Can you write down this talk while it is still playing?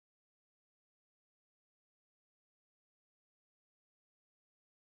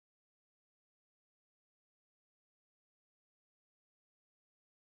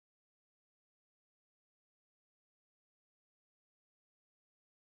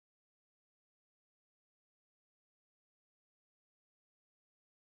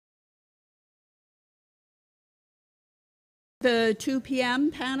The 2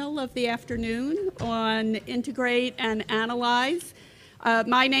 p.m. panel of the afternoon on Integrate and Analyze.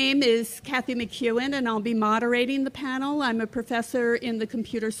 My name is Kathy McKeown, and I'll be moderating the panel. I'm a professor in the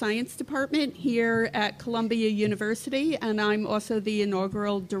Computer Science Department here at Columbia University, and I'm also the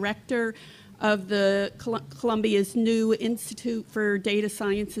inaugural director of the Columbia's new Institute for Data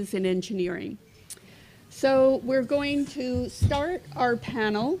Sciences and Engineering. So we're going to start our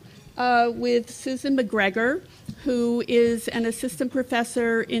panel with Susan McGregor, who is an assistant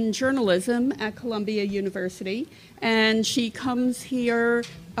professor in journalism at Columbia University. And she comes here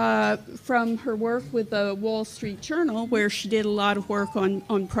from her work with the Wall Street Journal, where she did a lot of work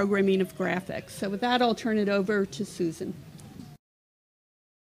on programming of graphics. So with that, I'll turn it over to Susan.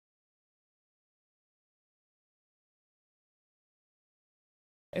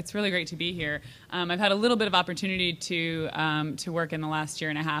 It's really great to be here. I've had a little bit of opportunity to work in the last year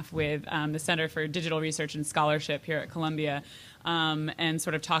and a half with the Center for Digital Research and Scholarship here at Columbia, and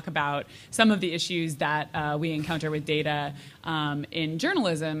sort of talk about some of the issues that we encounter with data in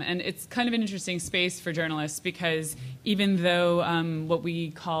journalism. And it's kind of an interesting space for journalists because even though what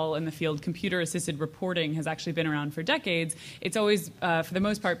we call in the field computer-assisted reporting has actually been around for decades, it's always, for the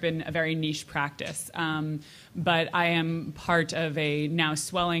most part, been a very niche practice. But I am part of a now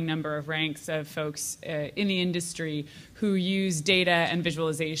swelling number of ranks of folks in the industry who use data and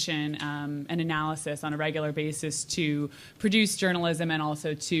visualization and analysis on a regular basis to produce journalism and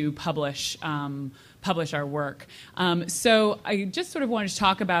also to publish our work. So I just sort of wanted to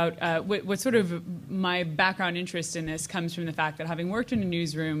talk about what sort of my background interest in this comes from the fact that having worked in a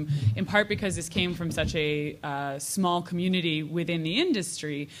newsroom, in part because this came from such a small community within the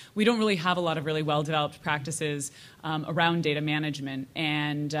industry, we don't really have a lot of really well-developed practices around data management.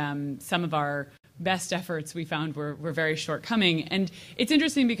 And some of our best efforts we found were very shortcoming. And it's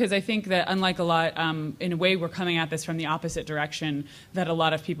interesting because I think that unlike a lot, in a way we're coming at this from the opposite direction that a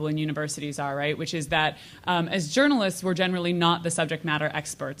lot of people in universities are, right? Which is that as journalists, we're generally not the subject matter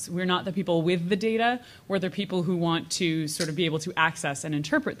experts. We're not the people with the data. We're the people who want to sort of be able to access and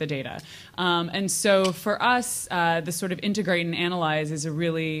interpret the data. And so for us, the sort of integrate and analyze is a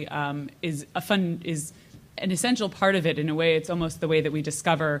really, is an essential part of it. In a way, it's almost the way that we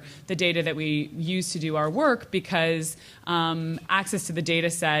discover the data that we use to do our work, because access to the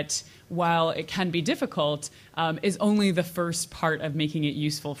data set, while it can be difficult, is only the first part of making it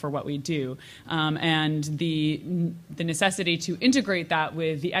useful for what we do. And the necessity to integrate that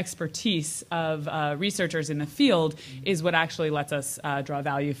with the expertise of researchers in the field is what actually lets us draw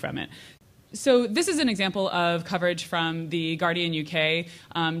value from it. So this is an example of coverage from the Guardian UK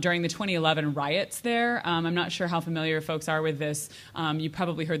during the 2011 riots there. I'm not sure how familiar folks are with this. You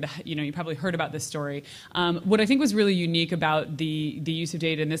probably heard about this story. What I think was really unique about the use of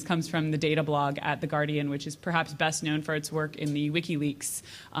data, and this comes from the data blog at the Guardian, which is perhaps best known for its work in the WikiLeaks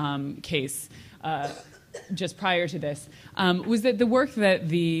case. Just prior to this, was that the work that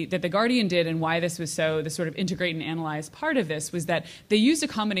the Guardian did, and why this was so the sort of integrate and analyze part of this, was that they used a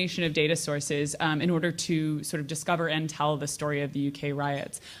combination of data sources in order to sort of discover and tell the story of the UK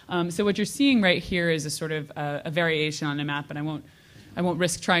riots. So what you're seeing right here is a sort of a variation on a map, and I won't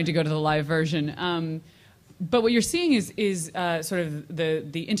risk trying to go to the live version. But what you're seeing is sort of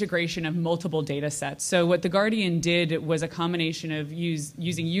the integration of multiple data sets. So what the Guardian did was a combination of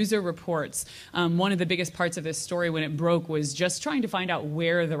using user reports. One of the biggest parts of this story when it broke was just trying to find out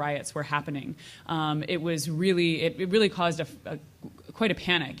where the riots were happening. It really caused quite a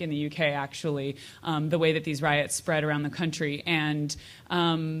panic in the UK, actually, the way that these riots spread around the country.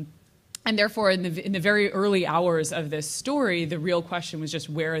 And therefore, in the very early hours of this story, the real question was just,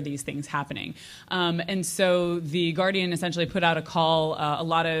 where are these things happening? And so the Guardian essentially put out a call. A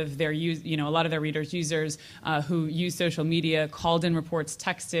lot of their users who use social media called in reports,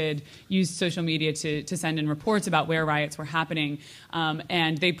 texted, used social media to send in reports about where riots were happening.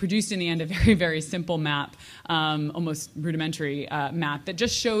 And they produced in the end a very, very simple map, almost rudimentary map that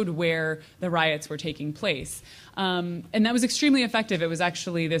just showed where the riots were taking place. And that was extremely effective. It was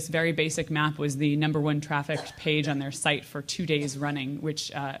actually, this very basic map was the #1 trafficked page on their site for 2 days running, which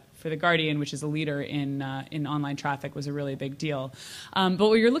for the Guardian, which is a leader in online traffic, was a really big deal. But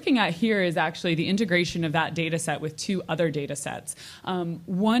what you're looking at here is actually the integration of that data set with 2 other data sets.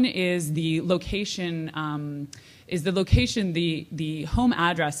 One is the location, the home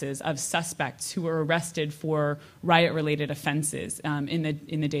addresses of suspects who were arrested for riot-related offenses in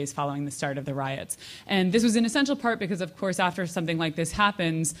the days following the start of the riots. And this was an essential part because, of course, after something like this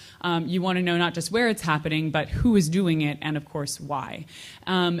happens, you want to know not just where it's happening, but who is doing it, and of course why.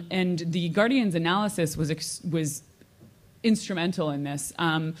 And the Guardian's analysis was instrumental in this,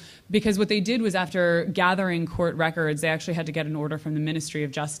 because what they did was, after gathering court records, they actually had to get an order from the Ministry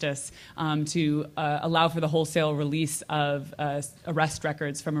of Justice to allow for the wholesale release of arrest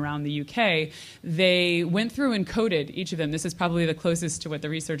records from around the UK. They went through and coded each of them. This is probably the closest to what the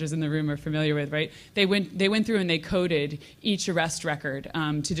researchers in the room are familiar with, right? They went through and they coded each arrest record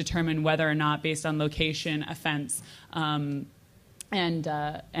to determine whether or not, based on location, offense,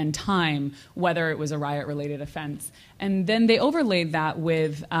 and time, whether it was a riot-related offense. And then they overlaid that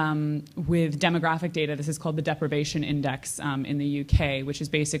with demographic data. This is called the Deprivation Index in the UK, which is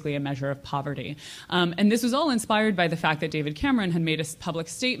basically a measure of poverty. And this was all inspired by the fact that David Cameron had made a public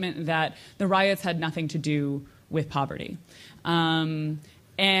statement that the riots had nothing to do with poverty.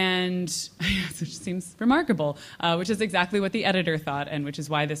 And which seems remarkable, which is exactly what the editor thought, and which is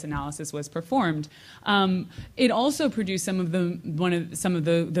why this analysis was performed. It also produced some of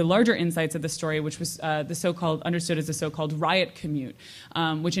the larger insights of the story, which was understood as the so-called riot commute,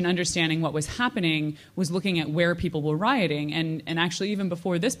 which, in understanding what was happening, was looking at where people were rioting, and actually even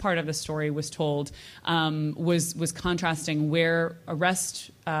before this part of the story was told, was contrasting where arrested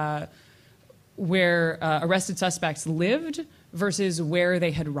suspects lived versus where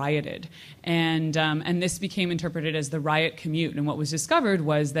they had rioted. And this became interpreted as the riot commute. And what was discovered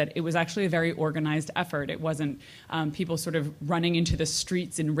was that it was actually a very organized effort. It wasn't people sort of running into the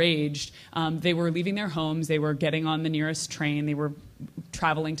streets enraged. They were leaving their homes, they were getting on the nearest train, they were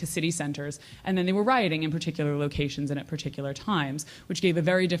traveling to city centers, and then they were rioting in particular locations and at particular times, which gave a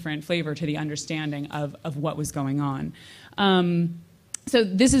very different flavor to the understanding of what was going on. So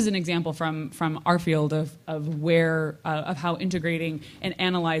this is an example from our field of how integrating and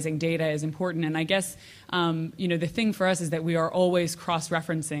analyzing data is important. And I guess the thing for us is that we are always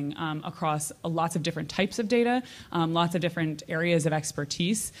cross-referencing across lots of different types of data, lots of different areas of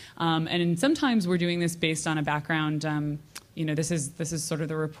expertise, and sometimes we're doing this based on a background. This is sort of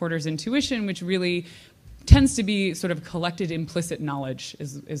the reporter's intuition, which really tends to be sort of collected implicit knowledge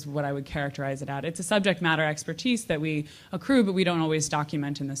is what I would characterize it at. It's a subject matter expertise that we accrue, but we don't always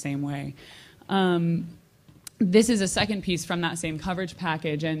document in the same way. This is a second piece from that same coverage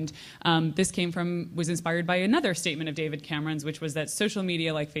package, and this was inspired by another statement of David Cameron's, which was that social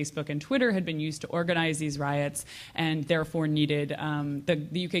media like Facebook and Twitter had been used to organize these riots, and therefore needed,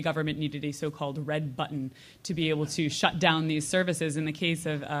 the UK government needed a so-called red button to be able to shut down these services in the case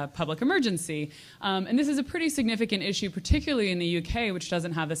of a public emergency. And this is a pretty significant issue, particularly in the UK, which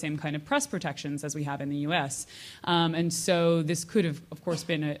doesn't have the same kind of press protections as we have in the US. And so this could have, of course,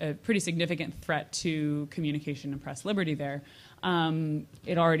 been a pretty significant threat to communication and press liberty there.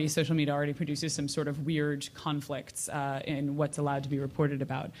 Social media already produces some sort of weird conflicts in what's allowed to be reported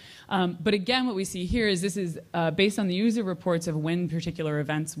about. But again, what we see here is this is based on the user reports of when particular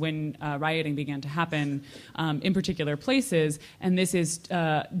events, when rioting began to happen in particular places, and this is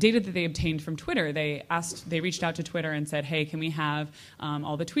data that they obtained from Twitter. They reached out to Twitter and said, hey, can we have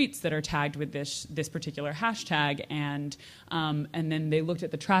all the tweets that are tagged with this particular hashtag, and then they looked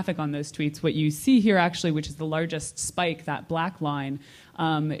at the traffic on those tweets. What you see here actually, which is the largest spike, that black line,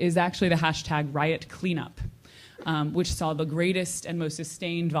 is actually the hashtag riot cleanup, which saw the greatest and most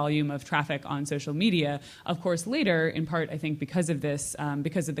sustained volume of traffic on social media. Of course, later, in part, I think because of this,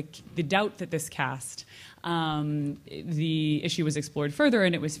 because of the doubt that this cast, the issue was explored further,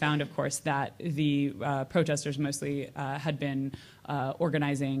 and it was found, of course, that the protesters mostly had been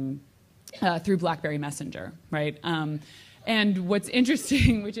organizing through BlackBerry Messenger, right? And what's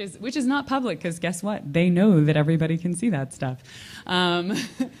interesting, which is not public, because guess what? They know that everybody can see that stuff. So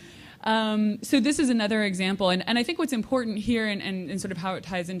this is another example, and I think what's important here, and sort of how it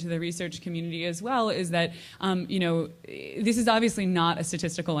ties into the research community as well, is that this is obviously not a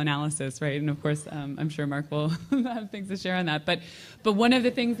statistical analysis, right? And of course, I'm sure Mark will have things to share on that. But one of the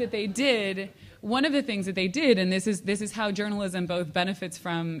things that they did. And this is how journalism both benefits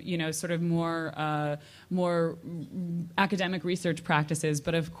from sort of more academic research practices,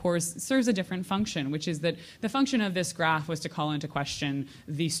 but of course serves a different function, which is that the function of this graph was to call into question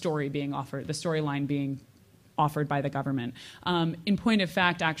the story being offered, the storyline being offered by the government. In point of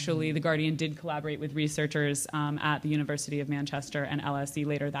fact, actually, The Guardian did collaborate with researchers at the University of Manchester and LSE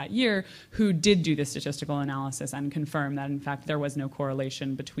later that year who did do the statistical analysis and confirm that, in fact, there was no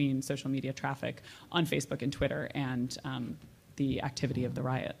correlation between social media traffic on Facebook and Twitter and the activity of the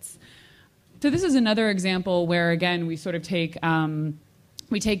riots. So this is another example where, again, we sort of take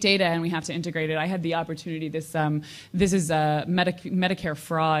we take data and we have to integrate it. I had the opportunity, this is a Medicare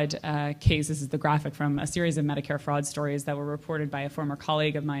fraud case. This is the graphic from a series of Medicare fraud stories that were reported by a former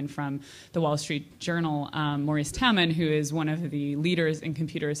colleague of mine from the Wall Street Journal, Maurice Tamman, who is one of the leaders in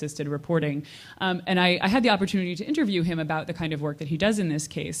computer-assisted reporting. And I had the opportunity to interview him about the kind of work that he does in this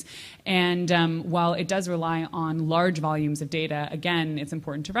case. And while it does rely on large volumes of data, again, it's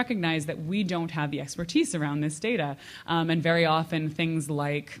important to recognize that we don't have the expertise around this data. And very often things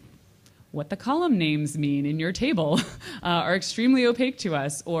like what the column names mean in your table are extremely opaque to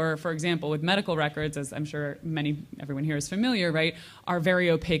us. Or, for example, with medical records, as I'm sure everyone here is familiar, right, are very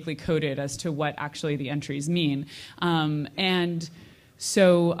opaquely coded as to what actually the entries mean. And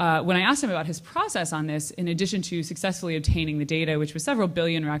so when I asked him about his process on this, in addition to successfully obtaining the data, which was several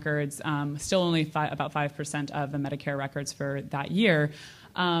billion records, still only about 5% of the Medicare records for that year,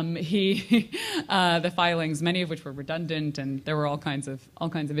 the filings, many of which were redundant, and there were all kinds of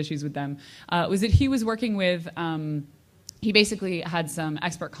issues with them, was that he was working with. He basically had some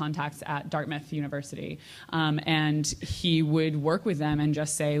expert contacts at Dartmouth University, and he would work with them and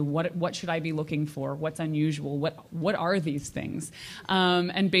just say, what should I be looking for? What's unusual? What are these things?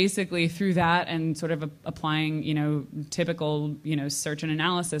 And basically through that and sort of applying, typical, search and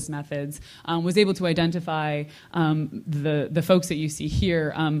analysis methods, was able to identify the folks that you see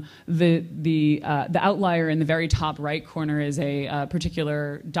here. The outlier in the very top right corner is a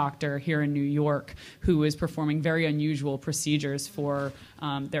particular doctor here in New York who was performing very unusual procedures for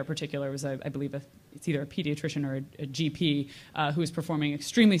their particular, I believe it's either a pediatrician or a GP who is performing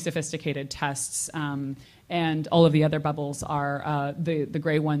extremely sophisticated tests. And all of the other bubbles are, the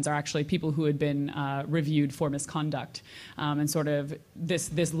gray ones are actually people who had been reviewed for misconduct. And sort of this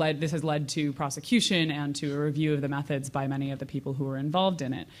has led to prosecution and to a review of the methods by many of the people who were involved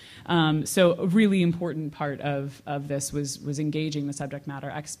in it. So a really important part of this was engaging the subject matter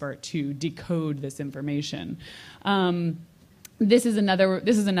expert to decode this information. This is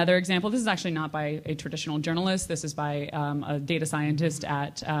another example. This is actually not by a traditional journalist. This is by a data scientist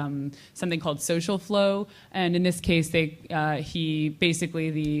at something called Social Flow. And in this case, he basically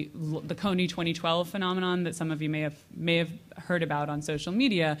the Coney 2012 phenomenon that some of you may have heard about on social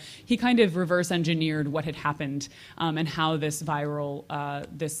media. He kind of reverse engineered what had happened and how this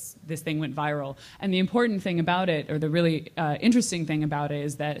this thing went viral. And the important thing about it, or the really interesting thing about it,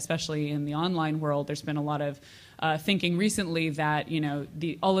 is that especially in the online world, there's been a lot of thinking recently that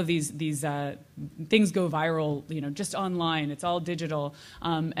all of these things go viral just online. It's all digital,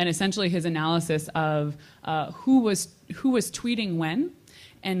 and essentially his analysis of who was tweeting when,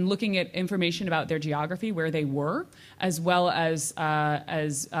 and looking at information about their geography, where they were, as well as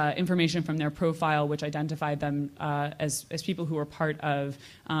information from their profile, which identified them as people who were part of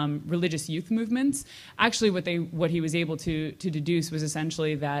religious youth movements. Actually, what he was able to deduce was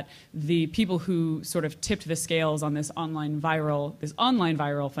essentially that the people who sort of tipped the scales on this online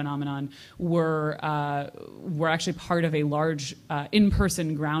viral phenomenon were actually part of a large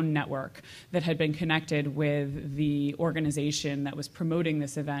in-person ground network that had been connected with the organization that was promoting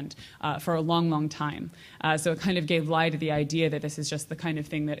this event for a long, long time. So it kind of gave lie to the idea that this is just the kind of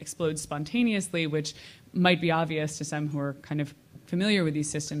thing that explodes spontaneously, which might be obvious to some who are kind of familiar with these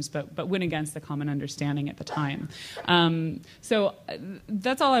systems, but went against the common understanding at the time. So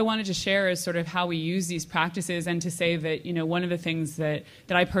that's all I wanted to share, is sort of how we use these practices, and to say that one of the things that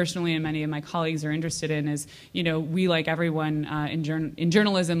I personally and many of my colleagues are interested in is we, like everyone in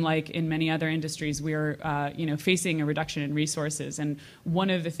journalism, like in many other industries, we are facing a reduction in resources. And one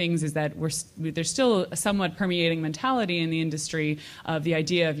of the things is that there's still a somewhat permeating mentality in the industry of the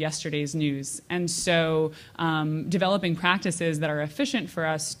idea of yesterday's news. And so developing practices that are efficient for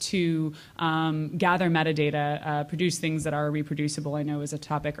us to gather metadata, produce things that are reproducible, I know was a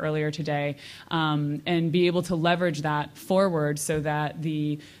topic earlier today, and be able to leverage that forward so that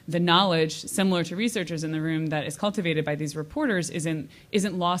the knowledge, similar to researchers in the room, that is cultivated by these reporters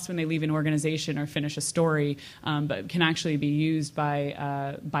isn't lost when they leave an organization or finish a story, but can actually be used by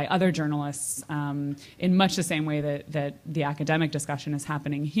other journalists in much the same way that the academic discussion is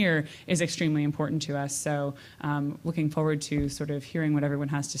happening here is extremely important to us. So looking forward to sort of hearing what everyone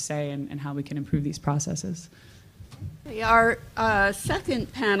has to say and how we can improve these processes. Our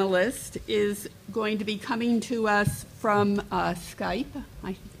second panelist is going to be coming to us from Skype.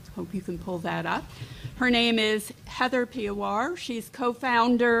 I hope you can pull that up. Her name is Heather Piwowar. She's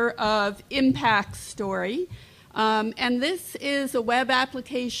co-founder of ImpactStory. And this is a web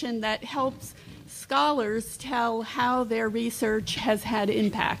application that helps scholars tell how their research has had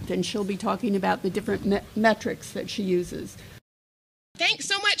impact. And she'll be talking about the different metrics that she uses. Thanks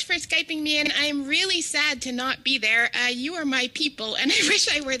so much for Skyping me in. I'm really sad to not be there. You are my people, and I wish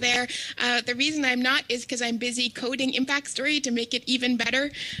I were there. The reason I'm not is because I'm busy coding ImpactStory to make it even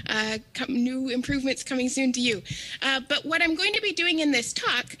better. New improvements coming soon to you. But what I'm going to be doing in this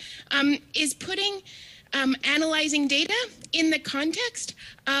talk is putting analyzing data in the context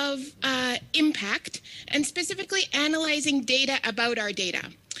of impact, and specifically analyzing data about our data.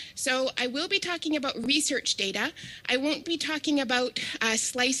 So I will be talking about research data. I won't be talking about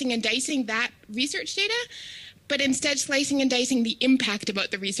slicing and dicing that research data, but instead slicing and dicing the impact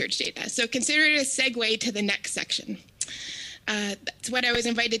about the research data. So consider it a segue to the next section. That's what I was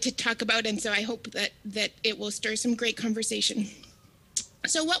invited to talk about, and so I hope that it will stir some great conversation.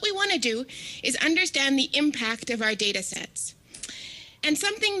 So what we want to do is understand the impact of our data sets. And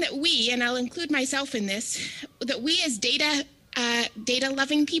something that we, and I'll include myself in this, that we as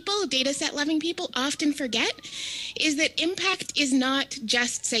data-loving people, data set-loving people often forget is that impact is not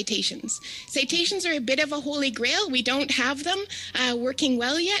just citations. Citations are a bit of a holy grail. We don't have them working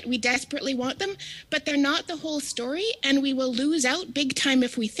well yet. We desperately want them, but they're not the whole story, and we will lose out big time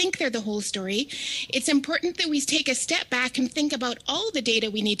if we think they're the whole story. It's important that we take a step back and think about all the data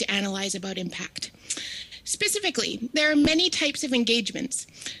we need to analyze about impact. Specifically, there are many types of engagements.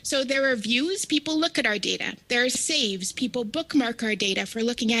 So there are views, people look at our data. There are saves, people bookmark our data for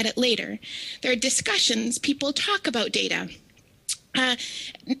looking at it later. There are discussions, people talk about data.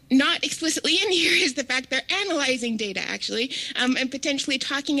 Not explicitly in here is the fact they're analyzing data, actually, and potentially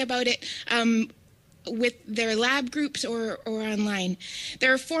talking about it with their lab groups or online.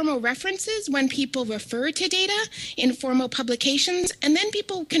 There are formal references when people refer to data in formal publications, and then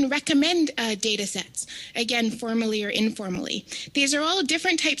people can recommend data sets, again, formally or informally. These are all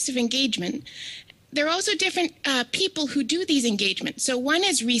different types of engagement. There are also different people who do these engagements. So one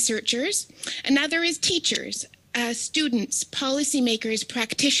is researchers, another is teachers, students, policymakers,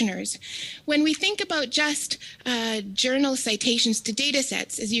 practitioners. When we think about just journal citations to data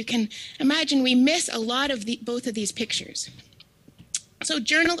sets, as you can imagine, we miss a lot of both of these pictures. So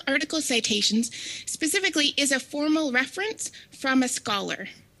journal article citations specifically is a formal reference from a scholar.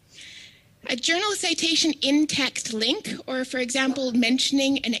 A journal citation in-text link, or for example,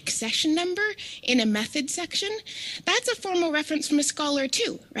 mentioning an accession number in a method section, that's a formal reference from a scholar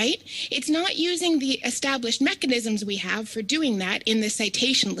too, right? It's not using the established mechanisms we have for doing that in the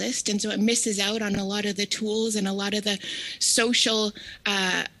citation list, and so it misses out on a lot of the tools and a lot of the social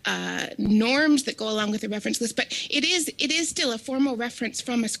norms that go along with the reference list, but it is still a formal reference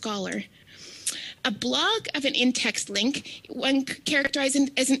from a scholar. A blog of an in-text link, one characterized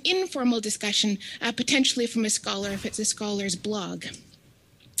as an informal discussion, potentially from a scholar if it's a scholar's blog.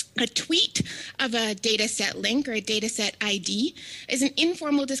 A tweet of a dataset link or a dataset ID is an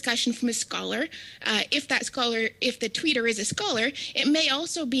informal discussion from a scholar. If the tweeter is a scholar, it may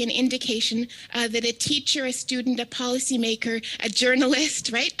also be an indication that a teacher, a student, a policymaker, a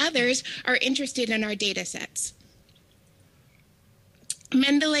journalist, right, others are interested in our data sets.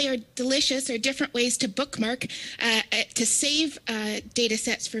 Mendeley or Delicious are different ways to bookmark, to save data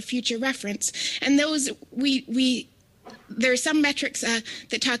sets for future reference. And those, there are some metrics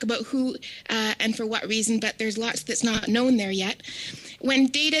that talk about who and for what reason, but there's lots that's not known there yet. When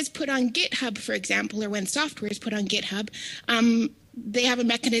data is put on GitHub, for example, or when software is put on GitHub, they have a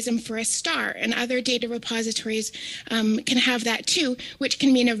mechanism for a star, and other data repositories can have that too, which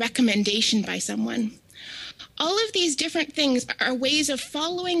can mean a recommendation by someone. All of these different things are ways of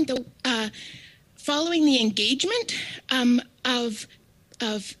following the engagement of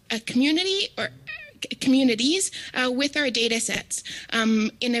a community or communities with our data sets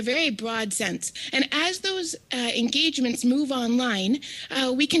in a very broad sense. And as those engagements move online,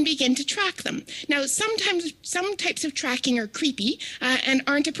 we can begin to track them. Now, sometimes some types of tracking are creepy and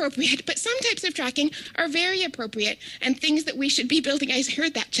aren't appropriate, but some types of tracking are very appropriate and things that we should be building. I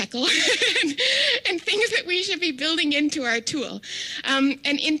heard that chuckle. And things that we should be building into our tool and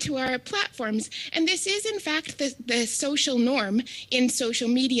into our platforms. And this is, in fact, the social norm in social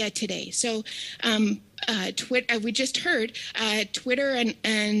media today. So we just heard Twitter and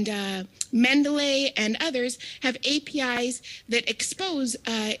Mendeley and others have APIs that expose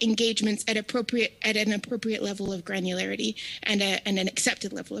engagements at an appropriate level of granularity and an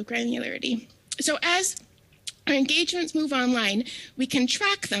accepted level of granularity. So as our engagements move online, we can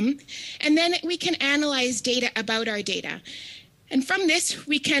track them, and then we can analyze data about our data. And from this,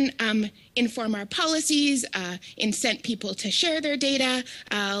 we can inform our policies, incent people to share their data,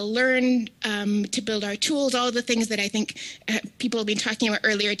 learn to build our tools, all the things that I think people have been talking about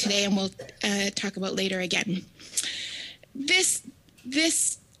earlier today and we'll talk about later again.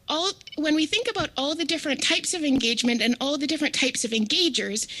 when we think about all the different types of engagement and all the different types of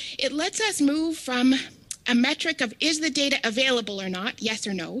engagers, it lets us move from a metric of is the data available or not, yes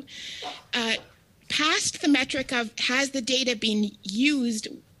or no, past the metric of has the data been used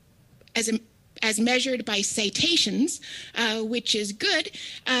as measured by citations, which is good,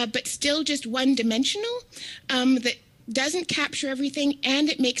 but still just one-dimensional, that doesn't capture everything, and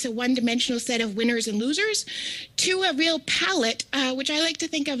it makes a one-dimensional set of winners and losers, to a real palette, which I like to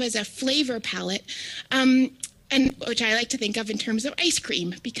think of as a flavor palette, and which I like to think of in terms of ice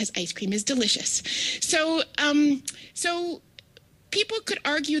cream, because ice cream is delicious. So people could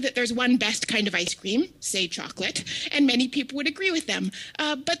argue that there's one best kind of ice cream, say chocolate, and many people would agree with them.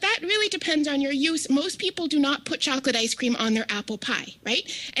 But that really depends on your use. Most people do not put chocolate ice cream on their apple pie, right?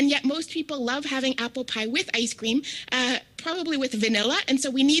 And yet most people love having apple pie with ice cream, probably with vanilla. And so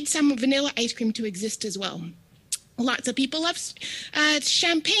we need some vanilla ice cream to exist as well. Lots of people love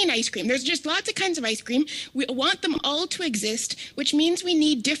champagne ice cream. There's just lots of kinds of ice cream. We want them all to exist, which means we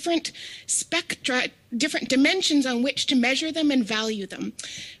need different spectra, different dimensions on which to measure them and value them.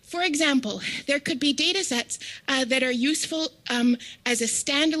 For example, there could be data sets that are useful as a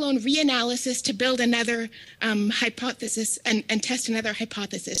standalone reanalysis to build another hypothesis and test another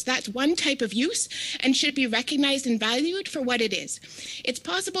hypothesis. That's one type of use and should be recognized and valued for what it is. It's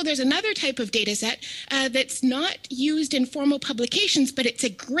possible there's another type of data set that's not used in formal publications, but it's a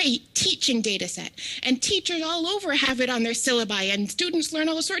great teaching data set. And teachers all over have it on their syllabi, and students learn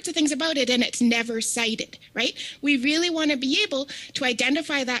all sorts of things about it, and it's never cited, right? We really want to be able to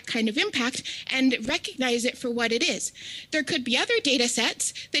identify that kind of impact and recognize it for what it is. There could be other data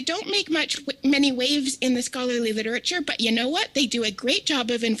sets that don't make many waves in the scholarly literature, but you know what? They do a great job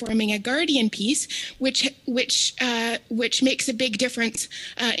of informing a Guardian piece, which makes a big difference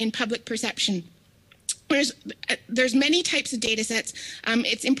in public perception. There's many types of data sets.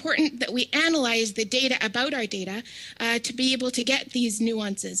 It's important that we analyze the data about our data to be able to get these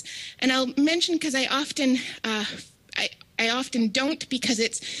nuances. And I'll mention, because I often don't, because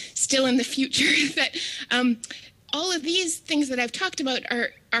it's still in the future, that all of these things that I've talked about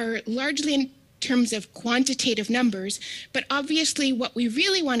are largely in terms of quantitative numbers, but obviously what we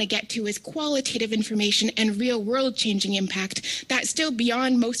really want to get to is qualitative information and real world changing impact. That's still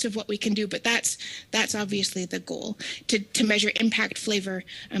beyond most of what we can do, but that's obviously the goal, to measure impact flavor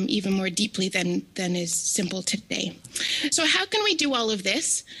even more deeply than is simple today. So how can we do all of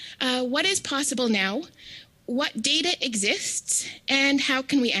this? What is possible now? What data exists, and how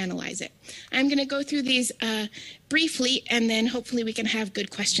can we analyze it? I'm going to go through these briefly, and then hopefully we can have good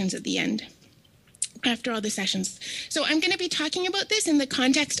questions at the end after all the sessions. So I'm going to be talking about this in the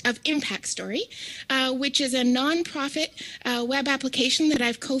context of ImpactStory, which is a nonprofit web application that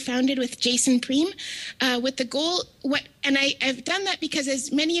I've co-founded with Jason Preem, with the goal, and I've done that because,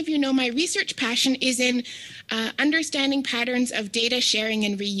 as many of you know, my research passion is in understanding patterns of data sharing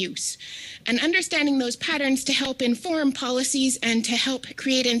and reuse, and understanding those patterns to help inform policies and to help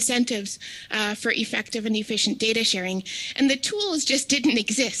create incentives for effective and efficient data sharing. And the tools just didn't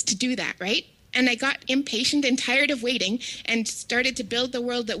exist to do that, right? And I got impatient and tired of waiting and started to build the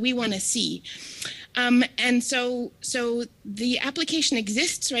world that we want to see. And so the application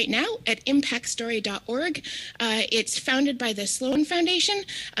exists right now at impactstory.org. It's founded by the Sloan Foundation,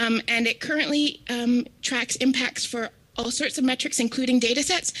 and it currently tracks impacts for all sorts of metrics, including data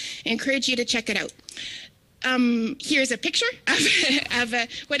sets. I encourage you to check it out. Here's a picture of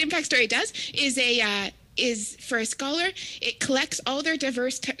what ImpactStory does. Is for a scholar, it collects all their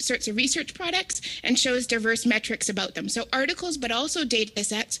diverse sorts of research products and shows diverse metrics about them. So articles, but also data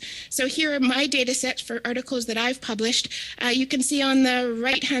sets. So here are my data sets for articles that I've published. You can see on the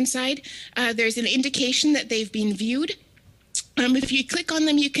right-hand side, there's an indication that they've been viewed. If you click on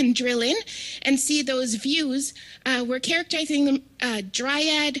them, you can drill in and see those views. We're characterizing them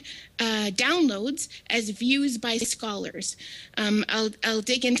Dryad downloads as views by scholars. I'll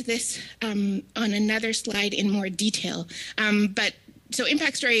dig into this on another slide in more detail. So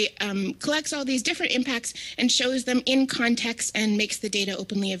ImpactStory collects all these different impacts and shows them in context and makes the data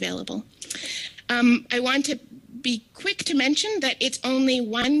openly available. I want to be quick to mention that it's only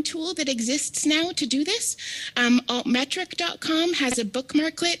one tool that exists now to do this. Altmetric.com has a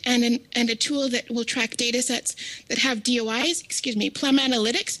bookmarklet and a tool that will track data sets that have DOIs. Plum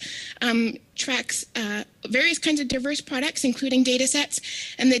Analytics tracks various kinds of diverse products, including data sets.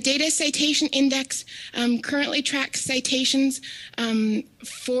 And the Data Citation Index currently tracks citations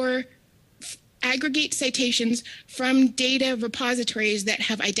aggregate citations from data repositories that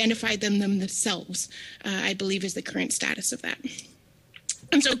have identified them themselves, I believe is the current status of that.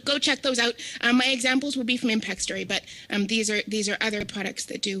 And so go check those out. My examples will be from ImpactStory, but these are other products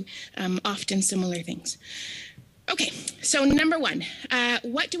that do often similar things. Okay, so number one,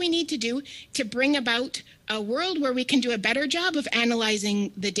 what do we need to do to bring about a world where we can do a better job of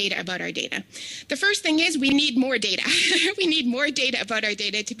analyzing the data about our data? The first thing is we need more data. We need more data about our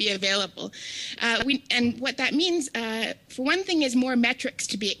data to be available. And what that means, for one thing, is more metrics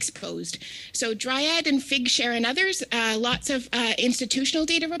to be exposed. So Dryad and Figshare and others, lots of institutional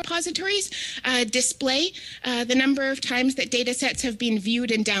data repositories display the number of times that data sets have been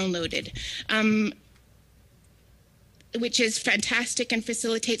viewed and downloaded. Which is fantastic and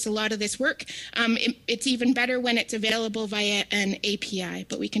facilitates a lot of this work. It's even better when it's available via an API,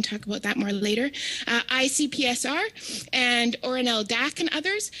 but we can talk about that more later. ICPSR and ORNL DAC and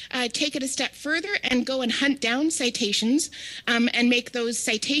others take it a step further and go and hunt down citations and make those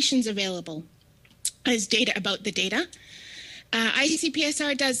citations available as data about the data.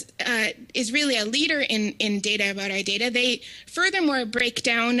 ICPSR is really a leader in data about our data. They furthermore break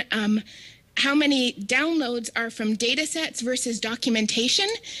down how many downloads are from data sets versus documentation.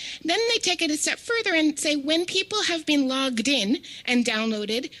 Then they take it a step further and say, when people have been logged in and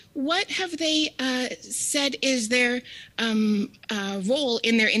downloaded, what have they said is their role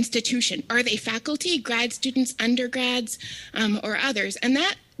in their institution? Are they faculty, grad students, undergrads, or others? And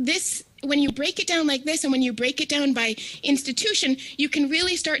when you break it down like this, and when you break it down by institution, you can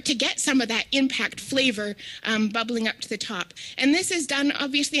really start to get some of that impact flavor bubbling up to the top. And this is done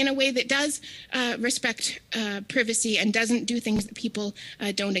obviously in a way that does respect privacy and doesn't do things that people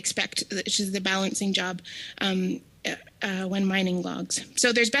don't expect, which is the balancing job when mining logs.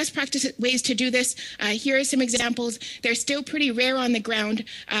 So there's best practice ways to do this. Here are some examples. They're still pretty rare on the ground.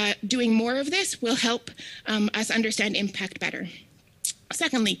 Doing more of this will help us understand impact better.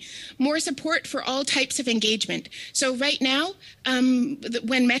 Secondly, more support for all types of engagement. So right now,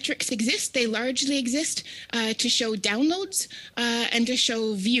 when metrics exist, they largely exist to show downloads and to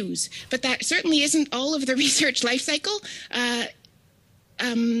show views. But that certainly isn't all of the research lifecycle.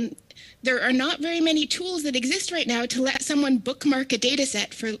 There are not very many tools that exist right now to let someone bookmark a data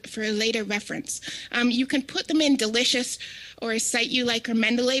set for later reference. You can put them in Delicious or a site you like or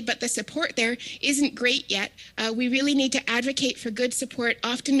Mendeley, but the support there isn't great yet. We really need to advocate for good support.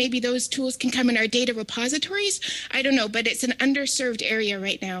 Often maybe those tools can come in our data repositories. I don't know, but it's an underserved area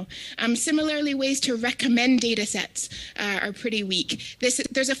right now. Similarly, ways to recommend data sets are pretty weak.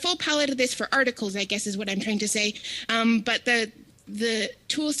 There's a full palette of this for articles, I guess is what I'm trying to say. But the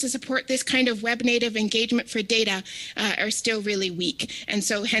tools to support this kind of web native engagement for data are still really weak. And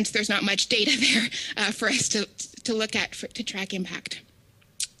so hence there's not much data there for us to look at to track impact.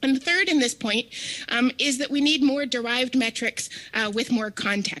 And the third in this point is that we need more derived metrics with more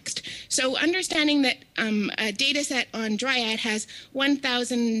context. So understanding that a data set on Dryad has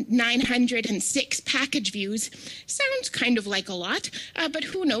 1,906 package views sounds kind of like a lot, but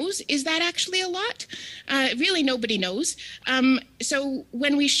who knows? Is that actually a lot? Really, nobody knows. So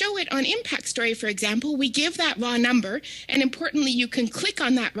when we show it on ImpactStory, for example, we give that raw number, and importantly, you can click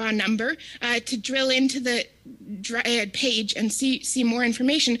on that raw number to drill into the Dryad page and see more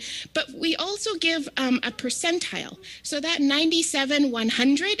information, but we also give a percentile. So that 97,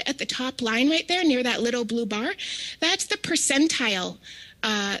 100 at the top line right there near that little blue bar, that's the percentile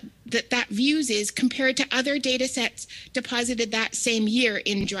that views is compared to other data sets deposited that same year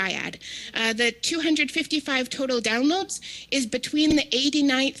in Dryad. The 255 total downloads is between the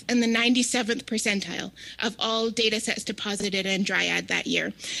 89th and the 97th percentile of all data sets deposited in Dryad that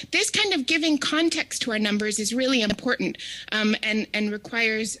year. This kind of giving context to our numbers is really important and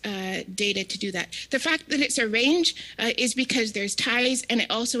requires data to do that. The fact that it's a range is because there's ties, and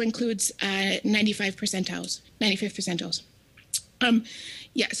it also includes 95th percentiles.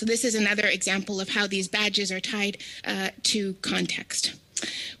 Yeah, so this is another example of how these badges are tied to context.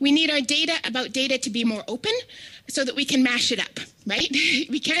 We need our data about data to be more open so that we can mash it up, right?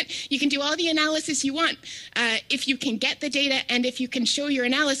 You can do all the analysis you want. If you can get the data and if you can show your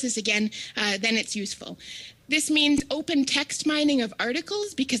analysis again, then it's useful. This means open text mining of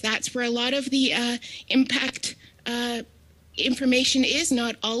articles, because that's where a lot of the impact information is,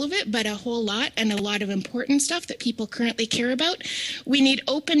 not all of it, but a whole lot, and a lot of important stuff that people currently care about. We need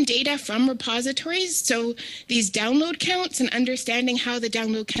open data from repositories, so these download counts and understanding how the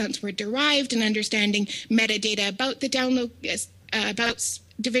download counts were derived and understanding metadata about the download, about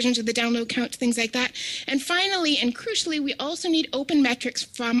divisions of the download count, things like that. And finally, and crucially, we also need open metrics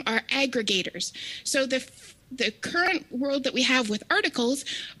from our aggregators. So the current world that we have with articles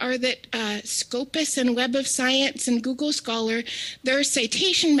are that Scopus and Web of Science and Google Scholar, their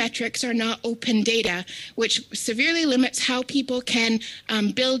citation metrics are not open data, which severely limits how people can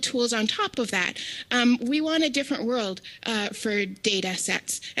build tools on top of that. We want a different world for data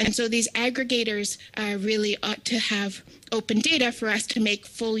sets. And so these aggregators really ought to have open data for us to make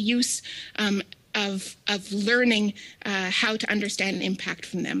full use of learning how to understand impact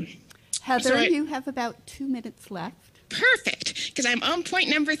from them. Heather, you have about 2 minutes left. Perfect, because I'm on point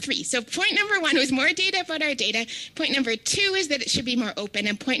number 3. So point number 1 was more data about our data. Point number 2 is that it should be more open.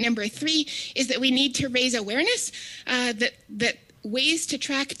 And point number 3 is that we need to raise awareness that ways to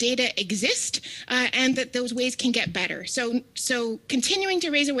track data exist and that those ways can get better. So continuing to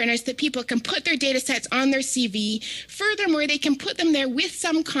raise awareness that people can put their data sets on their CV. Furthermore, they can put them there with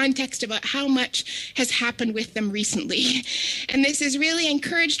some context about how much has happened with them recently. And this is really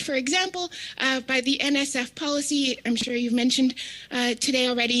encouraged, for example, by the NSF policy, I'm sure you've mentioned today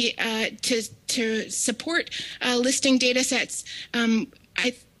already, to support listing data sets.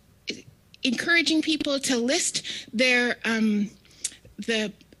 Encouraging people to list their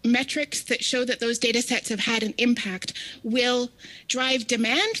the metrics that show that those data sets have had an impact will drive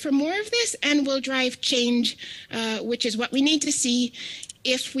demand for more of this and will drive change, which is what we need to see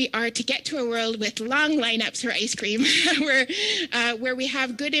if we are to get to a world with long lineups for ice cream, where we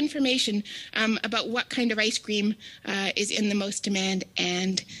have good information about what kind of ice cream is in the most demand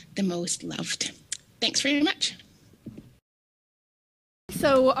and the most loved. Thanks very much.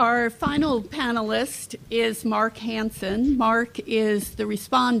 So our final panelist is Mark Hansen. Mark is the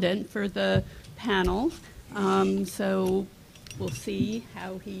respondent for the panel. So we'll see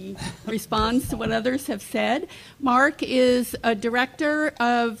how he responds to what others have said. Mark is a director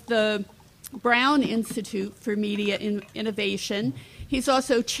of the Brown Institute for Media Innovation. He's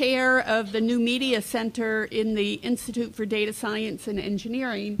also chair of the New Media Center in the Institute for Data Science and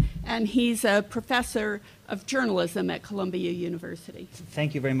Engineering, and he's a professor of journalism at Columbia University.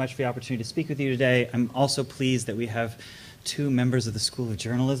 Thank you very much for the opportunity to speak with you today. I'm also pleased that we have 2 members of the School of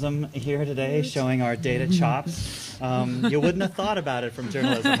Journalism here today showing our data chops. You wouldn't have thought about it from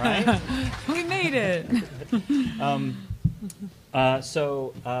journalism, right? We made it.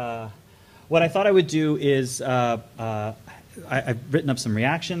 What I thought I would do is I've written up some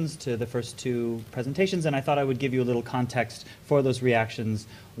reactions to the first 2 presentations, and I thought I would give you a little context for those reactions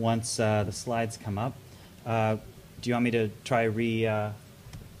once the slides come up. Do you want me to try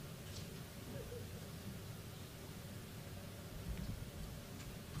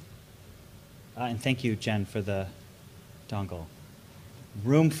and thank you, Jen, for the dongle.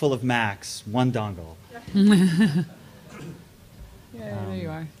 Room full of Macs, 1 dongle. Yeah, there you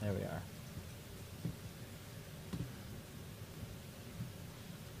are. There we are.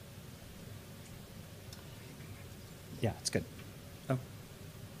 Yeah, it's good. Oh. All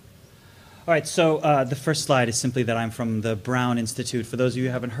right, so the first slide is simply that I'm from the Brown Institute. For those of you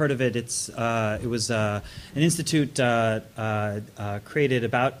who haven't heard of it, it was an institute created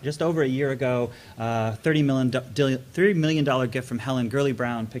about just over a year ago, $30 million gift from Helen Gurley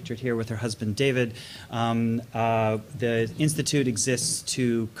Brown, pictured here with her husband David. The institute exists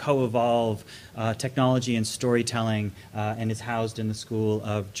to co-evolve technology and storytelling and is housed in the School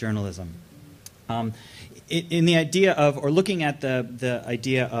of Journalism. In the idea of, or looking at the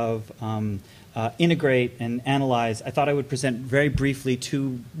idea of integrate and analyze, I thought I would present very briefly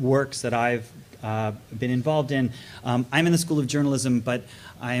 2 works that I've been involved in. I'm in the School of Journalism, but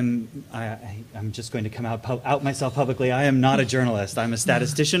I'm just going to come out myself publicly. I am not a journalist. I'm a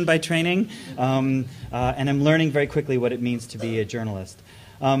statistician by training, and I'm learning very quickly what it means to be a journalist.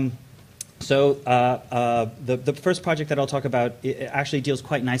 So the first project that I'll talk about, it actually deals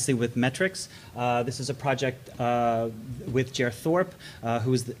quite nicely with metrics. This is a project with Jer Thorpe, who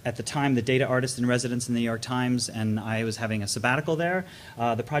was at the time the data artist in residence in the New York Times, and I was having a sabbatical there.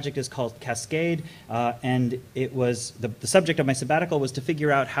 The project is called Cascade, and it was the subject of my sabbatical was to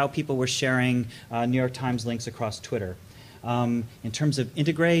figure out how people were sharing New York Times links across Twitter. In terms of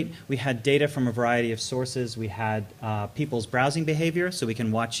integrate, we had data from a variety of sources. We had people's browsing behavior, so we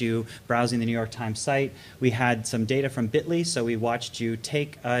can watch you browsing the New York Times site. We had some data from Bitly, so we watched you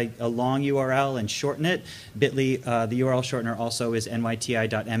take a long URL and shorten it. Bitly, the URL shortener also is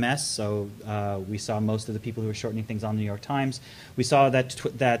nyti.ms, so we saw most of the people who were shortening things on the New York Times. We saw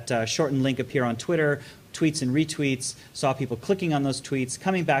that shortened link appear on Twitter. Tweets and retweets, saw people clicking on those tweets,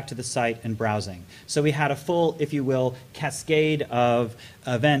 coming back to the site and browsing. So we had a full, if you will, cascade of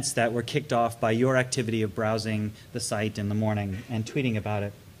events that were kicked off by your activity of browsing the site in the morning and tweeting about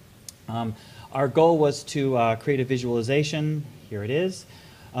it. Our goal was to create a visualization. Here it is.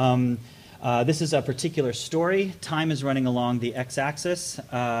 This is a particular story. Time is running along the x-axis.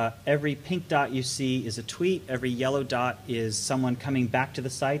 Every pink dot you see is a tweet. Every yellow dot is someone coming back to the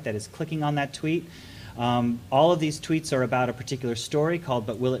site that is clicking on that tweet. All of these tweets are about a particular story called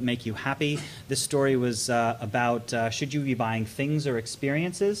But Will It Make You Happy? This story was about should you be buying things or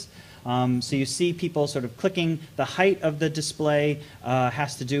experiences? So you see people sort of clicking. The height of the display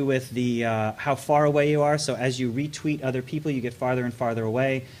has to do with the how far away you are. So as you retweet other people, you get farther and farther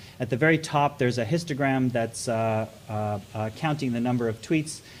away. At the very top, there's a histogram that's counting the number of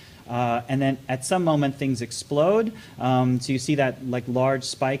tweets. And then at some moment, things explode. So you see that like large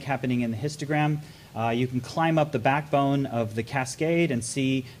spike happening in the histogram. You can climb up the backbone of the cascade and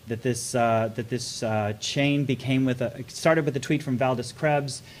see that this chain started with a tweet from Valdis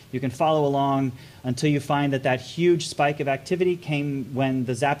Krebs. You can follow along until you find that huge spike of activity came when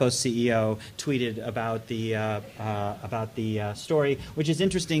the Zappos CEO tweeted about the story, which is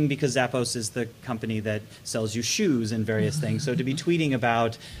interesting because Zappos is the company that sells you shoes and various things. So to be tweeting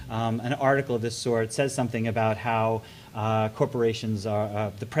about an article of this sort says something about how corporations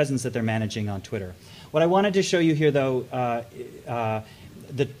are, the presence that they're managing on Twitter. What I wanted to show you here, though,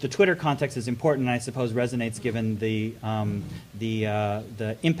 the Twitter context is important, and I suppose resonates given the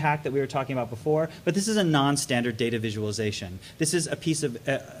impact that we were talking about before. But this is a non-standard data visualization. This is a piece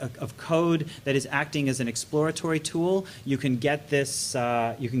of code that is acting as an exploratory tool. You can get this.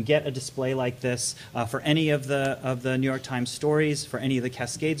 You can get a display like this for any of the New York Times stories, for any of the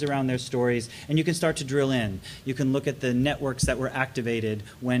cascades around their stories, and you can start to drill in. You can look at the networks that were activated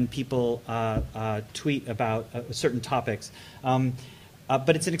when people tweet about certain topics.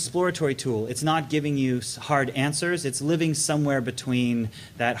 But it's an exploratory tool. It's not giving you hard answers. It's living somewhere between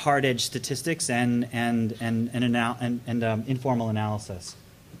that hard-edged statistics and informal analysis.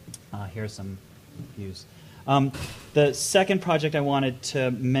 Here's some views. The second project I wanted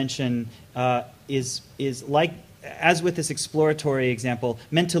to mention is like, as with this exploratory example,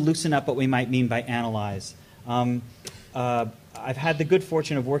 meant to loosen up what we might mean by analyze. I've had the good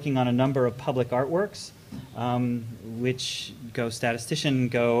fortune of working on a number of public artworks, which go statistician,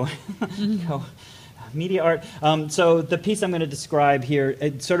 go media art. So the piece I'm going to describe here,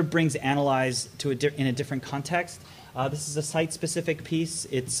 it sort of brings analyze to in a different context. This is a site-specific piece.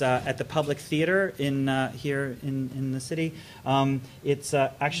 It's at the Public Theater here in the city. It's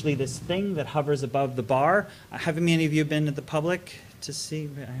actually this thing that hovers above the bar. Have many of you been at the Public to see?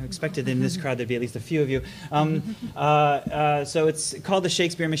 I expected in this crowd there'd be at least a few of you. So it's called the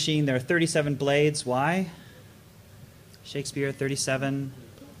Shakespeare Machine. There are 37 blades. Why? Shakespeare, 37.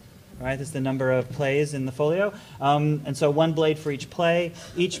 Right, that's the number of plays in the folio. And so one blade for each play.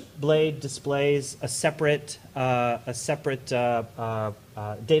 Each blade displays a separate data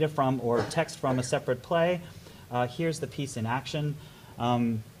from or text from a separate play. Here's the piece in action.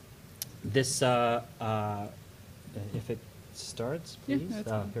 This, if it starts, please.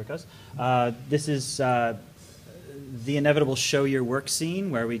 Yeah, here it goes. This is the inevitable show your work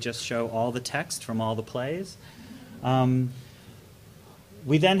scene where we just show all the text from all the plays.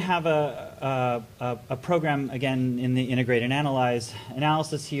 We then have a program, again, in the integrate and analyze.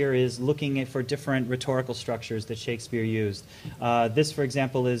 Analysis here is looking for different rhetorical structures that Shakespeare used. This, for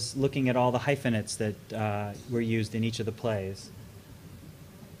example, is looking at all the hyphenates that were used in each of the plays.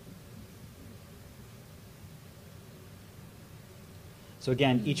 So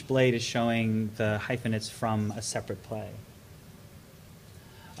again, each blade is showing the hyphenates from a separate play.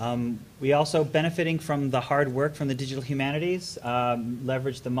 We also, benefiting from the hard work from the digital humanities,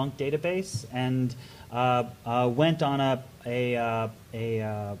 leveraged the Monk database and went on an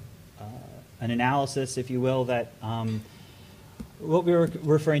analysis, if you will, that what we were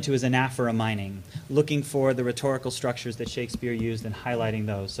referring to as anaphora mining, looking for the rhetorical structures that Shakespeare used and highlighting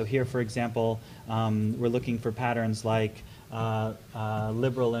those. So here, for example, we're looking for patterns like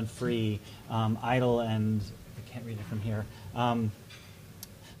liberal and free, idle and, I can't read it from here.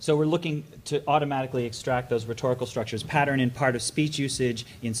 So we're looking to automatically extract those rhetorical structures, pattern in part of speech usage,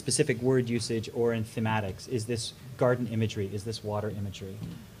 in specific word usage, or in thematics. Is this garden imagery? Is this water imagery?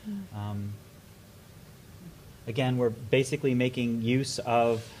 Again, we're basically making use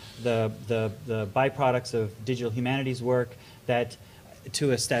of the byproducts of digital humanities work that,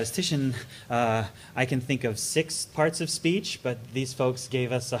 to a statistician, I can think of 6 parts of speech, but these folks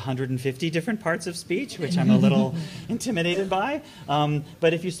gave us 150 different parts of speech, which I'm a little intimidated by.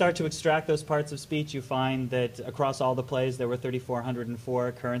 But if you start to extract those parts of speech, you find that across all the plays there were 3,404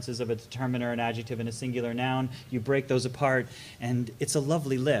 occurrences of a determiner, an adjective, and a singular noun. You break those apart, and it's a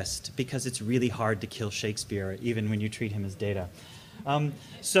lovely list because it's really hard to kill Shakespeare, even when you treat him as data.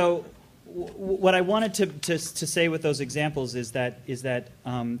 What I wanted to say with those examples is that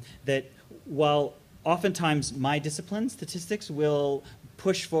while oftentimes my discipline, statistics, will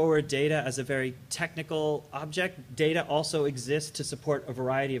push forward data as a very technical object, data also exists to support a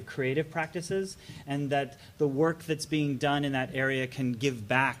variety of creative practices, and that the work that's being done in that area can give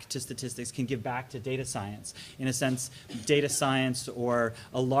back to statistics, can give back to data science. In a sense, data science or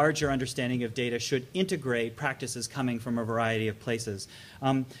a larger understanding of data should integrate practices coming from a variety of places,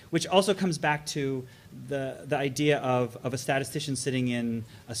 which also comes back to the idea of a statistician sitting in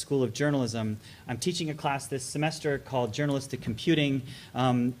a school of journalism. I'm teaching a class this semester called Journalistic Computing,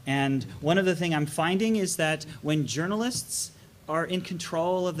 and one of the things I'm finding is that when journalists are in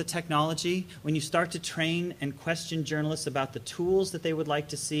control of the technology, when you start to train and question journalists about the tools that they would like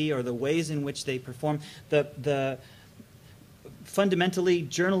to see or the ways in which they perform, the fundamentally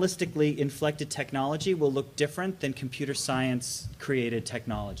journalistically inflected technology will look different than computer science created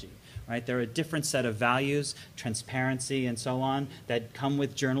technology. Right? There are a different set of values, transparency, and so on that come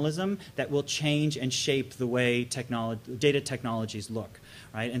with journalism that will change and shape the way data technologies look.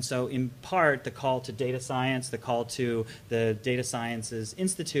 Right? And so in part, the call to data science, the call to the Data Sciences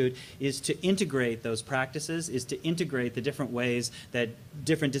Institute is to integrate those practices, is to integrate the different ways that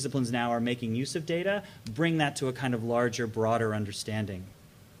different disciplines now are making use of data, bring that to a kind of larger, broader understanding.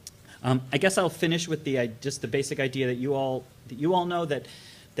 I guess I'll finish with just the basic idea that you all know that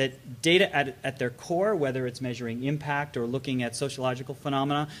data at their core, whether it's measuring impact or looking at sociological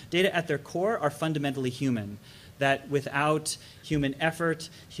phenomena, data at their core are fundamentally human. That without human effort,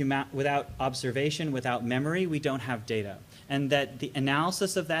 without observation, without memory, we don't have data. And that the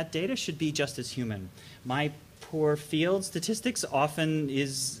analysis of that data should be just as human. My poor field, statistics, often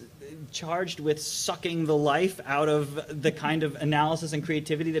is charged with sucking the life out of the kind of analysis and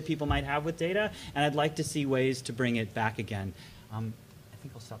creativity that people might have with data, and I'd like to see ways to bring it back again. I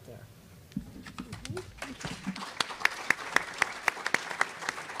think I'll stop there.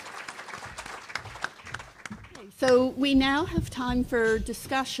 So we now have time for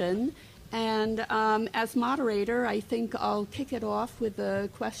discussion, and as moderator, I think I'll kick it off with a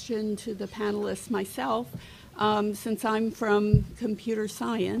question to the panelists myself, since I'm from computer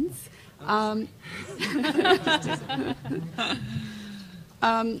science.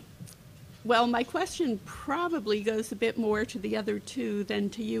 Well, my question probably goes a bit more to the other two than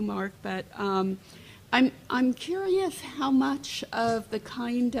to you, Mark, but I'm curious how much of the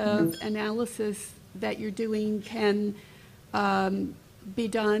kind of analysis that you're doing can be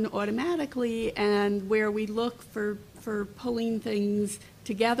done automatically, and where we look for pulling things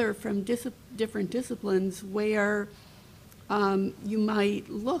together from different disciplines, where you might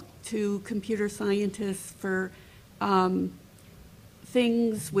look to computer scientists for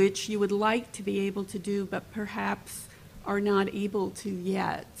things which you would like to be able to do but perhaps are not able to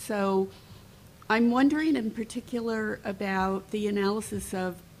yet. So I'm wondering in particular about the analysis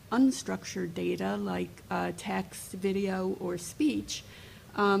of unstructured data like text, video, or speech.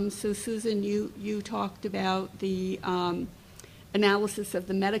 So Susan, you talked about the analysis of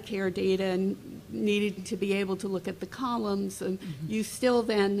the Medicare data and needing to be able to look at the columns. And you still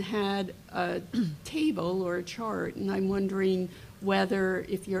then had a table or a chart, and I'm wondering whether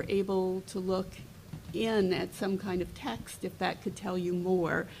if you're able to look in at some kind of text, if that could tell you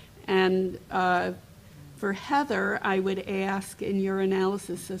more. And for Heather, I would ask in your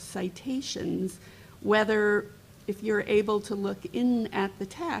analysis of citations, whether if you're able to look in at the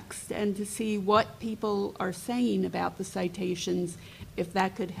text and to see what people are saying about the citations, if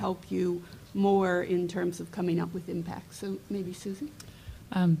that could help you more in terms of coming up with impact. So maybe Susan?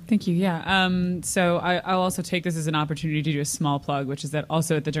 Thank you. Yeah. So I'll also take this as an opportunity to do a small plug, which is that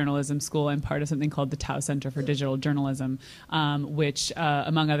also at the journalism school, I'm part of something called the Tau Center for Digital Journalism, which,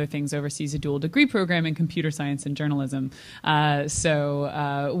 among other things, oversees a dual degree program in computer science and journalism.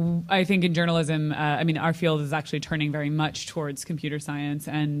 So I think in journalism, I mean, our field is actually turning very much towards computer science,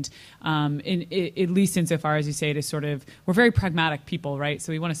 and at least insofar as you say it is sort of, we're very pragmatic people, right?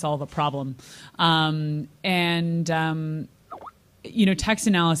 So we want to solve a problem. You know, text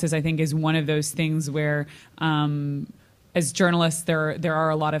analysis, I think, is one of those things where, as journalists, there are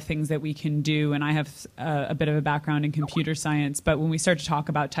a lot of things that we can do, and I have a bit of a background in computer science, but when we start to talk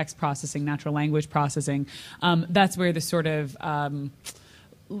about text processing, natural language processing, that's where the sort of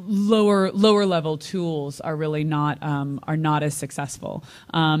lower level tools are really not as successful,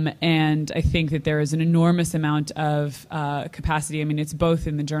 and I think that there is an enormous amount of capacity. I mean, it's both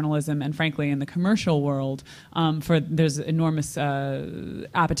in the journalism and frankly in the commercial world. There's enormous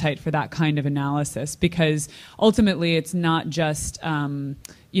appetite for that kind of analysis, because ultimately it's not just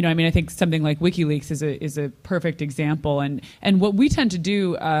I mean, I think something like WikiLeaks is a perfect example, and what we tend to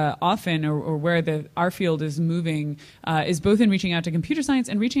do often, or where our field is moving, is both in reaching out to computer science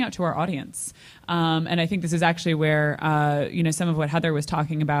and reaching out to our audience. And I think this is actually where some of what Heather was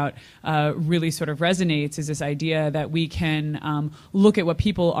talking about really sort of resonates, is this idea that we can look at what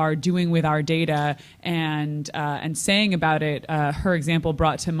people are doing with our data and saying about it. Her example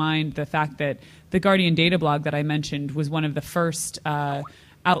brought to mind the fact that the Guardian data blog that I mentioned was one of the first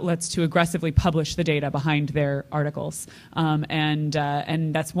outlets to aggressively publish the data behind their articles, and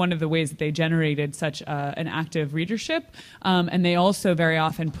that's one of the ways that they generated such an active readership. And they also very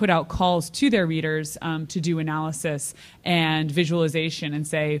often put out calls to their readers to do analysis and visualization and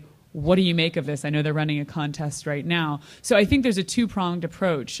say, what do you make of this? I know they're running a contest right now. So I think there's a two-pronged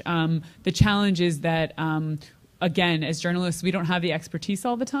approach. The challenge is that again, as journalists, we don't have the expertise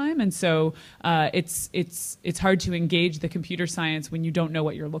all the time, and so it's hard to engage the computer science when you don't know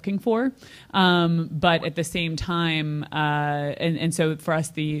what you're looking for. But at the same time, and so for us,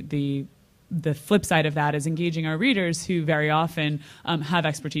 the flip side of that is engaging our readers, who very often have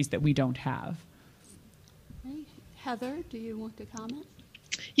expertise that we don't have. Okay. Heather, do you want to comment?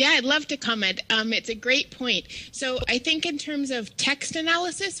 Yeah, I'd love to comment. It's a great point. So I think in terms of text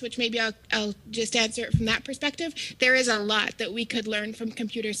analysis, which maybe I'll just answer it from that perspective, there is a lot that we could learn from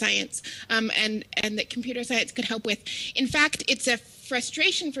computer science, and that computer science could help with. In fact, it's a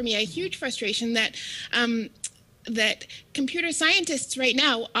frustration for me, a huge frustration, that that computer scientists right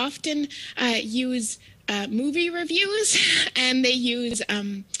now often use movie reviews, and they use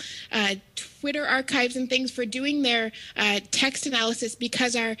Twitter archives and things for doing their text analysis,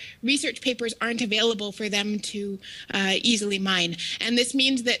 because our research papers aren't available for them to easily mine. And this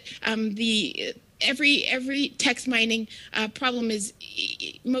means that every text mining problem is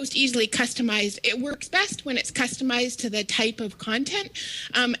most easily customized. It works best when it's customized to the type of content,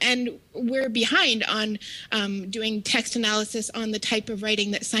 and we're behind on doing text analysis on the type of writing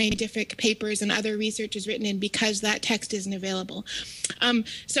that scientific papers and other research is written in, because that text isn't available.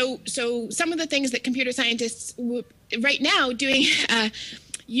 So some of the things that computer scientists right now doing,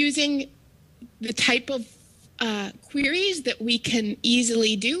 using the type of queries that we can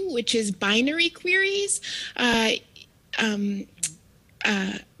easily do, which is binary queries on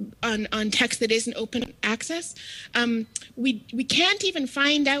text that isn't open access. We can't even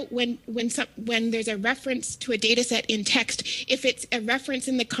find out when there's a reference to a data set in text, if it's a reference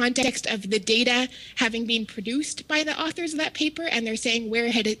in the context of the data having been produced by the authors of that paper, and they're saying where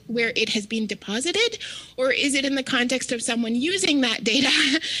it has been deposited, or is it in the context of someone using that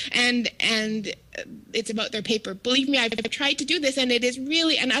data and it's about their paper. Believe me, I've tried to do this, and it is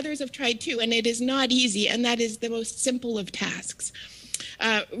really, and others have tried too, and it is not easy, and that is the most simple of tasks.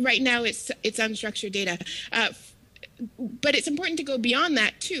 Right now, it's unstructured data. But it's important to go beyond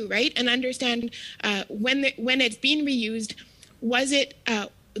that too, right? And understand when it's being reused, was it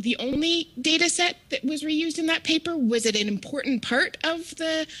the only data set that was reused in that paper? Was it an important part of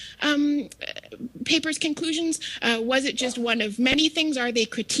the paper's conclusions? Was it just one of many things? Are they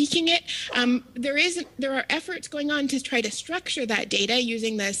critiquing it? There are efforts going on to try to structure that data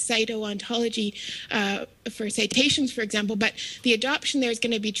using the cyto-ontology for citations, for example, but the adoption there is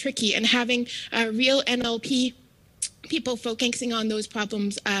going to be tricky, and having real NLP people focusing on those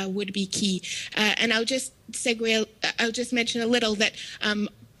problems would be key. And I'll just mention a little that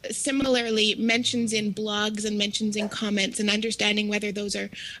similarly, mentions in blogs and mentions in comments, and understanding whether those are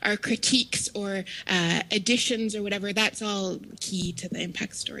critiques or additions or whatever, that's all key to the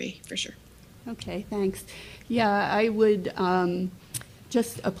impact story for sure. Okay, thanks. Yeah, I would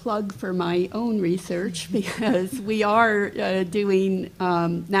just a plug for my own research, because we are doing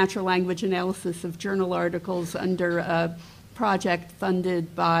natural language analysis of journal articles under a project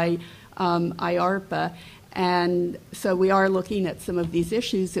funded by IARPA. And so we are looking at some of these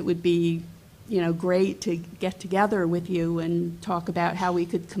issues. It would be, great to get together with you and talk about how we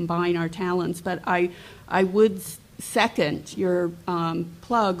could combine our talents. But I would second your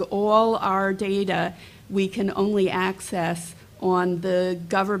plug. All our data we can only access on the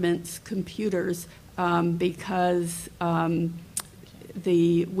government's computers, because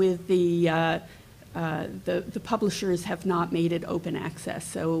the publishers have not made it open access,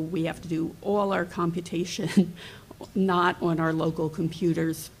 so we have to do all our computation not on our local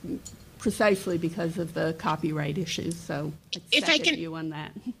computers, precisely because of the copyright issues. So if I can, you on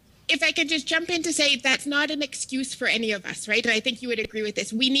that. If I could just jump in to say, that's not an excuse for any of us, right? And I think you would agree with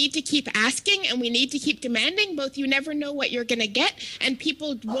this. We need to keep asking, and we need to keep demanding. Both, you never know what you're going to get, and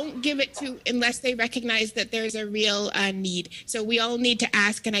people won't give it to unless they recognize that there's a real need. So we all need to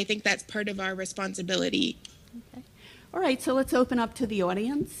ask, and I think that's part of our responsibility. Okay. All right, so let's open up to the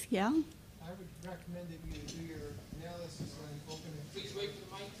audience. Yeah? I would recommend that you do your analysis on open. Please wait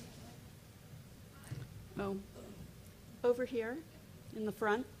for the mic. Oh, over here in the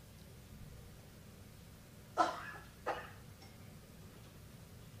front.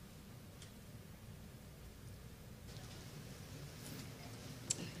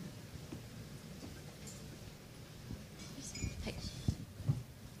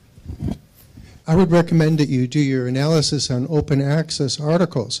 I would recommend that you do your analysis on open access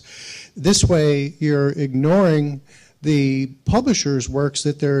articles. This way, you're ignoring the publisher's works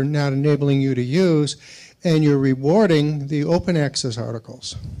that they're not enabling you to use, and you're rewarding the open access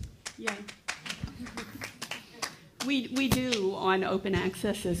articles. Yeah. We do on open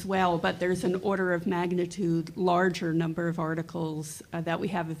access as well, but there's an order of magnitude larger number of articles that we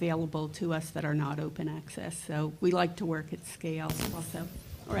have available to us that are not open access. So we like to work at scale also.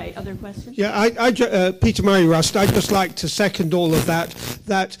 All right, other questions? Yeah, Peter Murray Rust, I'd just like to second all of that,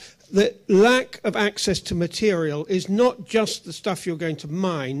 that the lack of access to material is not just the stuff you're going to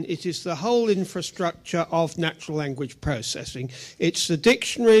mine, it is the whole infrastructure of natural language processing. It's the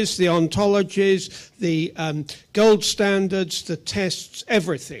dictionaries, the ontologies, the gold standards, the tests,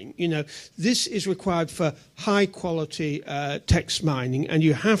 everything. You know, this is required for high quality text mining, and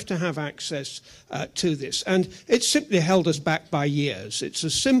you have to have access to this. And it's simply held us back by years. It's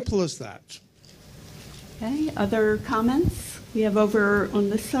as simple as that. Okay, other comments? We have over on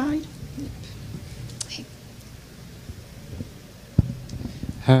this side.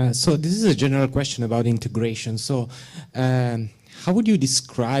 So this is a general question about integration. So how would you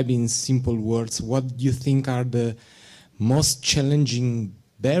describe in simple words what you think are the most challenging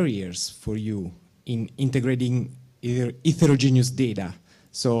barriers for you in integrating heterogeneous data?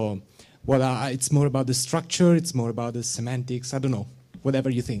 So well, it's more about the structure, it's more about the semantics, I don't know, whatever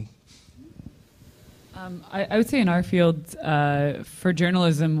you think. I would say in our field, for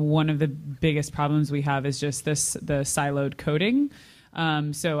journalism, one of the biggest problems we have is just the siloed coding.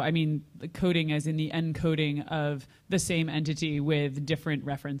 So, I mean, the coding as in the encoding of the same entity with different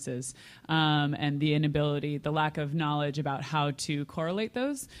references, and the inability, the lack of knowledge about how to correlate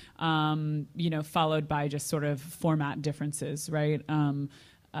those, you know, followed by just sort of format differences, right?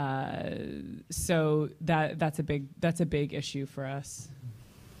 So that's a big issue for us.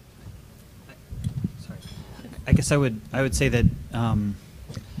 I guess I would say that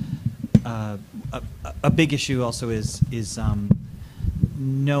a big issue also is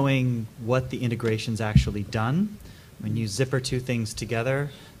knowing what the integration's actually done. When you zipper two things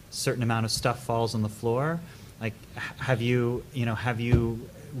together, a certain amount of stuff falls on the floor. Like,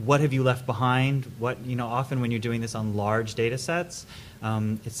 what have you left behind? What, often when you're doing this on large data sets,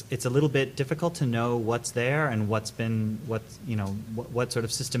 it's a little bit difficult to know what's there and what sort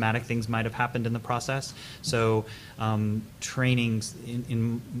of systematic things might have happened in the process. So trainings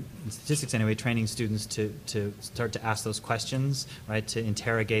in statistics anyway, training students to start to ask those questions, right? To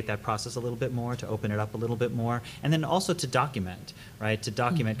interrogate that process a little bit more, to open it up a little bit more, and then also to document, right? To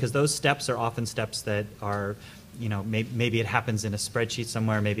document, because those steps are often steps that are, maybe it happens in a spreadsheet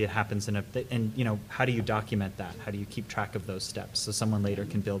somewhere, maybe it happens in and how do you document that? How do you keep track of those steps so someone later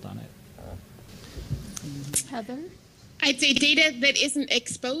can build on it? Heather? I'd say data that isn't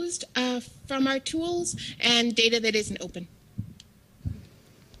exposed from our tools and data that isn't open.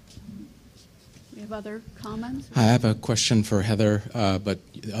 We have other comments? I have a question for Heather, but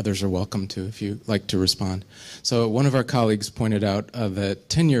others are welcome to if you like to respond. So one of our colleagues pointed out that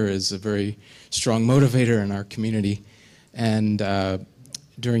tenure is a very strong motivator in our community, and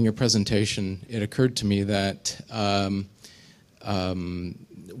during your presentation it occurred to me that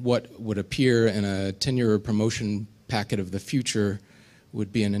what would appear in a tenure or promotion packet of the future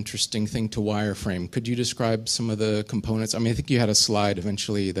would be an interesting thing to wireframe. Could you describe some of the components? I mean, I think you had a slide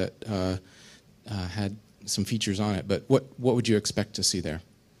eventually that had some features on it, but what would you expect to see there?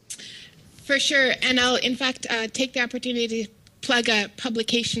 For sure, and I'll in fact take the opportunity to plug a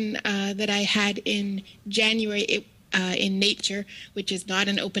publication that I had in January in Nature, which is not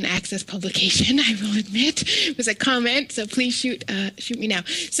an open access publication, I will admit. It was a comment, so please shoot me now.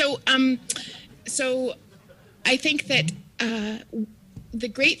 So I think that the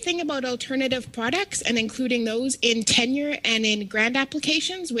great thing about alternative products and including those in tenure and in grant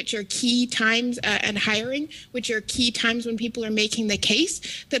applications, which are key times, and hiring, which are key times when people are making the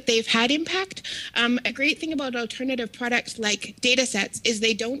case that they've had impact. A great thing about alternative products like data sets is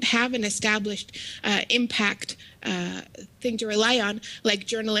they don't have an established impact thing to rely on, like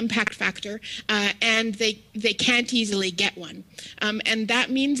journal impact factor, and they can't easily get one. And that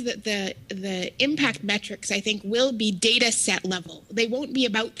means that the impact metrics, I think, will be data set level. They won't be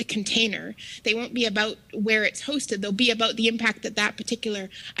about the container. They won't be about where it's hosted. They'll be about the impact that that particular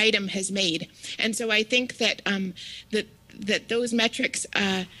item has made. And so I think that that those metrics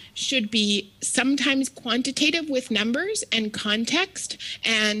should be sometimes quantitative with numbers and context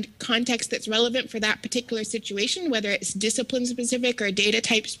that's relevant for that particular situation, whether it's discipline specific or data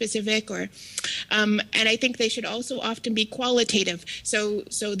type specific, or and I think they should also often be qualitative. So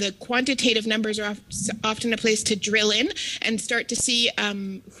the quantitative numbers are often a place to drill in and start to see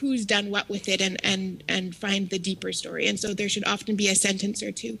who's done what with it and find the deeper story. And so there should often be a sentence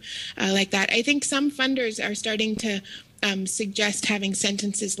or two like that. I think some funders are starting to suggest having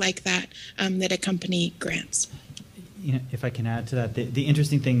sentences like that that accompany grants. You know, if I can add to that, the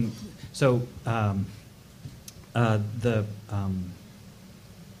interesting thing, so the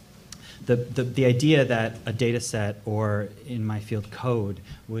idea that a data set, or in my field code,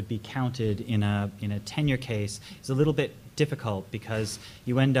 would be counted in a tenure case is a little bit difficult, because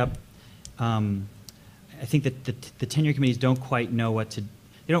you end up, I think that the tenure committees don't quite know what to.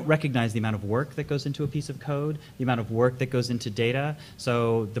 They don't recognize the amount of work that goes into a piece of code, the amount of work that goes into data.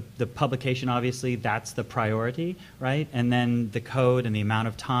 So the publication, obviously, that's the priority, right? And then the code and the amount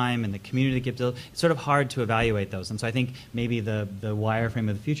of time and the community that gives, it's sort of hard to evaluate those. And so I think maybe the wireframe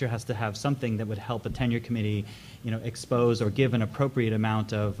of the future has to have something that would help a tenure committee, you know, expose or give an appropriate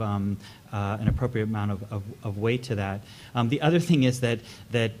amount of weight to that. The other thing is that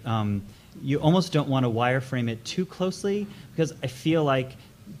you almost don't want to wireframe it too closely, because I feel like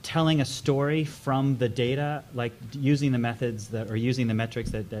telling a story from the data, like using the methods that, or using the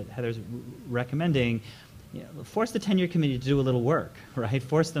metrics that Heather's recommending, you know, force the tenure committee to do a little work, right?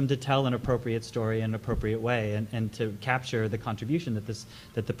 Force them to tell an appropriate story in an appropriate way, and to capture the contribution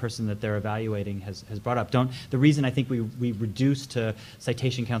that the person that they're evaluating has brought up. The reason I think we reduce to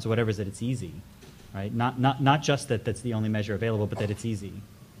citation counts or whatever is that it's easy, right? Not just that that's the only measure available, but that it's easy.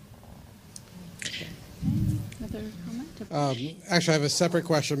 Another comment? Actually, I have a separate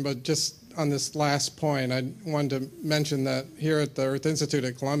question, but just on this last point, I wanted to mention that here at the Earth Institute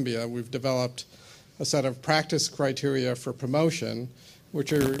at Columbia, we've developed a set of practice criteria for promotion,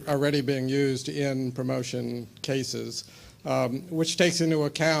 which are already being used in promotion cases, which takes into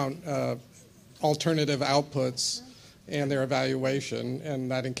account alternative outputs and their evaluation, and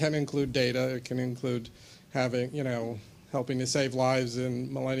that can include data. It can include having, you know, helping to save lives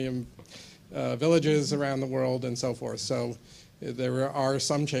in Millennium villages around the world and so forth. So there are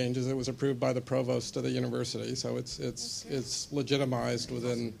some changes. It was approved by the provost of the university, so it's legitimized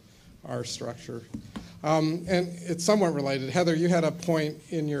within our structure. And it's somewhat related. Heather, you had a point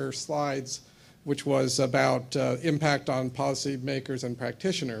in your slides which was about impact on policymakers and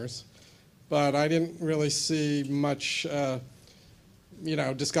practitioners, but I didn't really see much you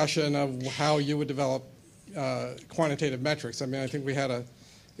know, discussion of how you would develop quantitative metrics. I mean, I think we had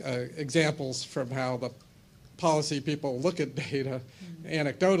examples from how the policy people look at data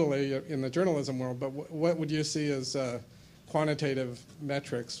anecdotally in the journalism world, but what would you see as quantitative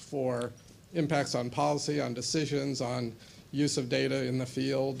metrics for impacts on policy, on decisions, on use of data in the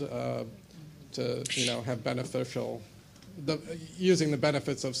field to, you know, have beneficial, using the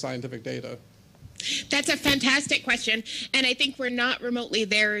benefits of scientific data? That's a fantastic question, and I think we're not remotely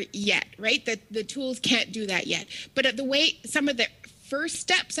there yet, right? The tools can't do that yet. But the way, some of the first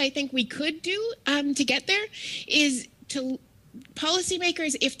steps I think we could do to get there is to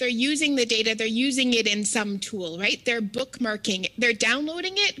policymakers, if they're using the data, they're using it in some tool, right? They're bookmarking, they're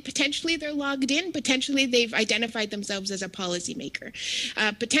downloading it, potentially they're logged in, potentially they've identified themselves as a policymaker.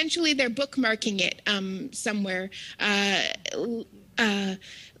 Potentially they're bookmarking it somewhere.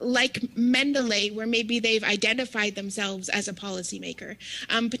 Like Mendeley, where maybe they've identified themselves as a policymaker.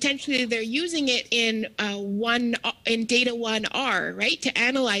 Potentially they're using it in data 1R, right, to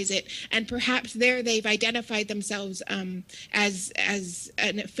analyze it, and perhaps there they've identified themselves as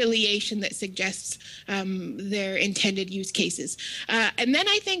an affiliation that suggests their intended use cases. And then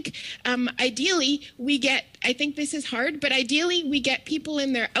I think ideally we get, I think this is hard, but ideally we get people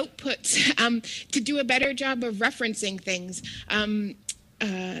in their outputs to do a better job of referencing things.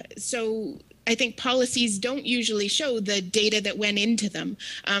 So I think policies don't usually show the data that went into them,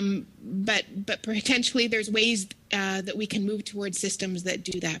 but potentially there's ways that we can move towards systems that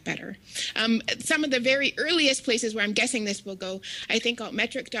do that better. Some of the very earliest places where I'm guessing this will go, I think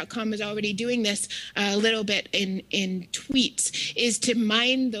altmetric.com is already doing this a little bit in tweets, is to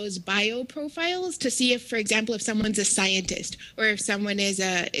mine those bio profiles to see if, for example, if someone's a scientist or if someone is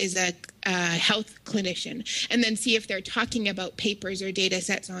a health clinician, and then see if they're talking about papers or data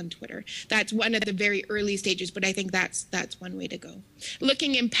sets on Twitter. That's one of the very early stages, but I think that's one way to go.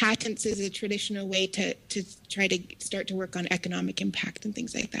 Looking in patents is a traditional way to try to start to work on economic impact and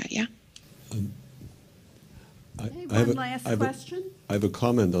things like that, yeah? One last question. I have a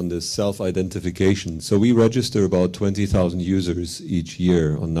comment on this self-identification. So we register about 20,000 users each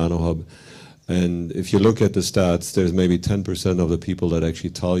year on NanoHub. And if you look at the stats, there's maybe 10% of the people that actually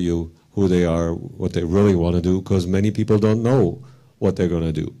tell you who they are, what they really want to do, because many people don't know what they're going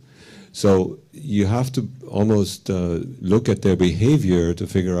to do. So you have to almost look at their behavior to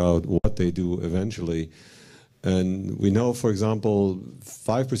figure out what they do eventually. And we know, for example,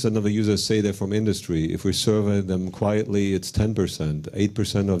 5% of the users say they're from industry. If we survey them quietly, it's 10%.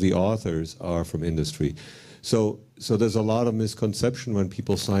 8% of the authors are from industry. So there's a lot of misconception when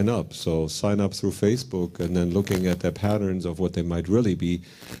people sign up. So sign up through Facebook and then looking at their patterns of what they might really be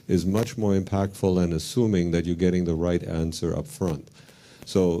is much more impactful than assuming that you're getting the right answer up front.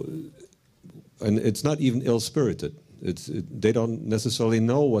 So, and it's not even ill-spirited. They don't necessarily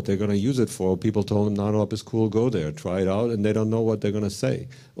know what they're going to use it for. People told them NanoHub is cool, go there, try it out, and they don't know what they're going to say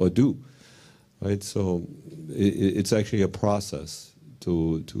or do. Right? So it's actually a process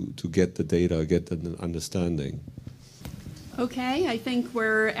to get the data, get the understanding. Okay, I think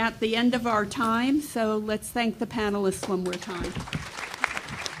we're at the end of our time, so let's thank the panelists one more time.